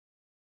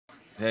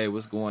Hey,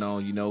 what's going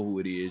on? You know who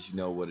it is. You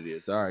know what it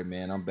is. All right,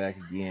 man. I'm back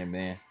again,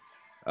 man.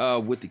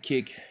 With the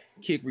kick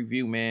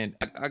review, man.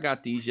 I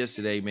got these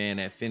yesterday, man.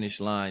 At Finish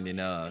Line in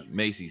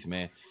Macy's,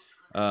 man.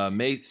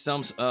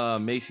 Some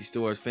Macy's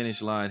stores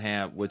Finish Line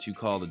have what you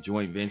call a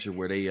joint venture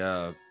where they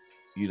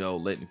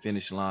letting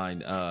Finish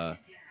Line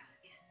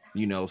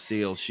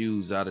sell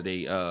shoes out of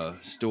their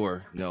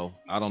store.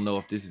 I don't know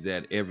if this is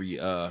at every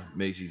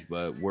Macy's,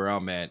 but where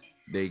I'm at,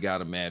 they got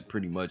them at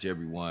pretty much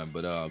every one.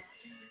 But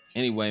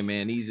anyway,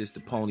 man, these is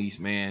the ponies,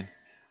 man.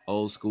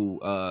 Old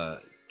school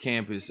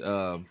campus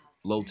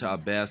low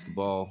top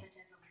basketball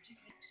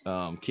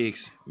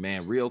kicks,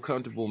 man. Real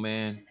comfortable,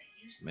 man.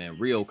 Man,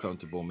 real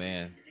comfortable,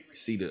 man.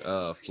 See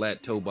the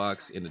flat toe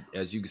box, and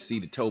as you can see,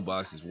 the toe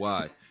box is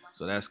wide,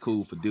 so that's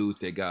cool for dudes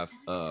that got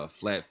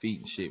flat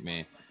feet and shit,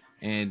 man.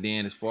 And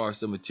then as far as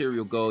the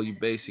material go, you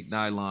basic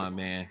nylon,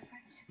 man.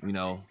 You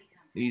know,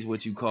 these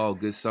what you call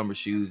good summer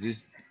shoes.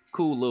 This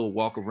cool little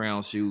walk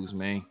around shoes,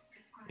 man.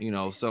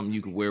 Something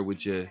you can wear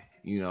with your,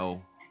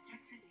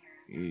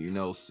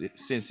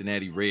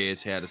 Cincinnati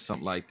Reds had or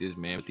something like this,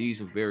 man. But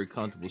these are very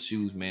comfortable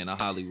shoes, man. I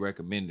highly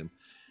recommend them.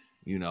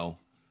 You know,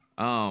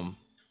 um,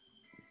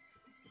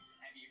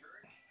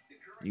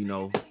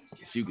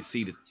 as you can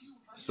see, the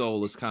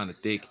sole is kind of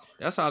thick.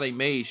 That's how they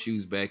made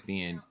shoes back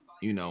then.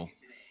 You know,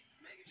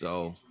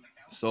 so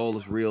sole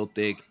is real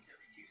thick.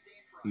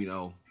 You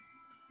know,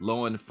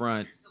 low in the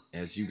front,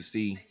 as you can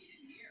see,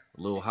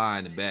 a little high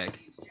in the back.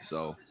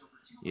 So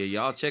yeah,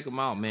 y'all check them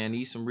out, man.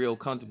 These some real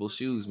comfortable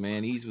shoes,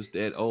 man. These was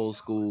that old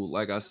school,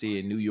 like I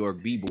said, New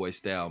York b-boy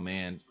style,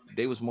 man.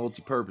 They was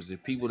multi-purpose.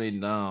 If people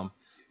didn't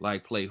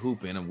like play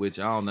hoop in them, which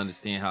I don't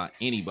understand how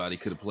anybody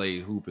could have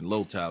played hoop in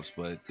low tops,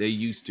 but they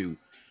used to.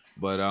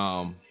 But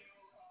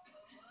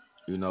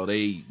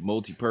they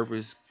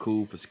multi-purpose,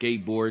 cool for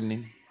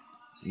skateboarding.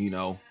 You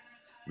know,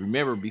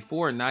 remember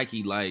before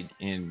Nike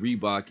and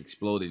Reebok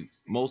exploded,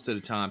 most of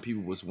the time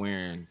people was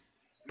wearing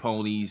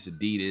ponies,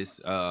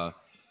 Adidas.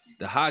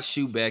 The hot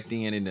shoe back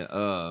then in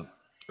the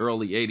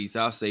early 80s,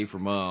 I'll say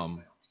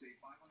from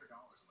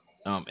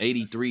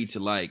 83 to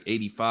like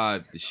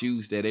 85, the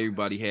shoes that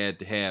everybody had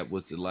to have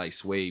was the like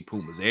suede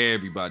Pumas.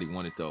 Everybody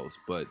wanted those.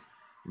 But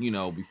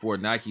before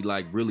Nike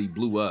really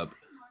blew up,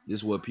 this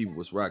is what people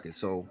was rocking.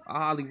 So I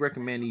highly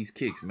recommend these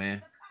kicks,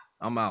 man.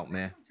 I'm out,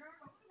 man.